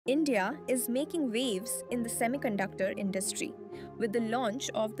India is making waves in the semiconductor industry with the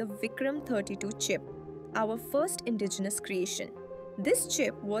launch of the VIKRAM-32 chip, our first indigenous creation. This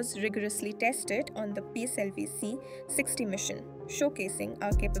chip was rigorously tested on the PSLV-C-60 mission, showcasing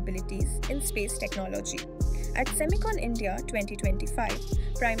our capabilities in space technology. At Semicon India 2025,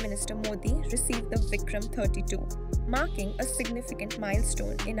 Prime Minister Modi received the VIKRAM-32, marking a significant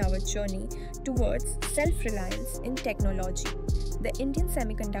milestone in our journey towards self-reliance in technology. The Indian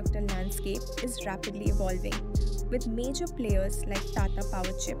semiconductor landscape is rapidly evolving, with major players like Tata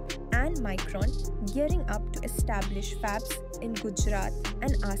Powerchip and Micron gearing up to establish fabs in Gujarat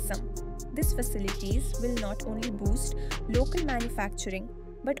and Assam. These facilities will not only boost local manufacturing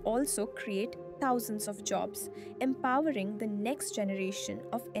but also create thousands of jobs, empowering the next generation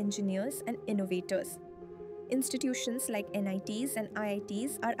of engineers and innovators. Institutions like NITs and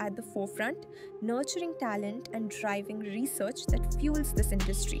IITs are at the forefront, nurturing talent and driving research that fuels this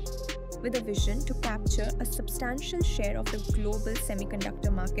industry. With a vision to capture a substantial share of the global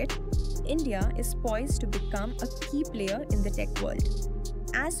semiconductor market, India is poised to become a key player in the tech world.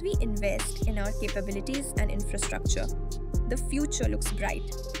 As we invest in our capabilities and infrastructure, the future looks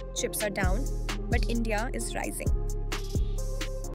bright. Chips are down, but India is rising.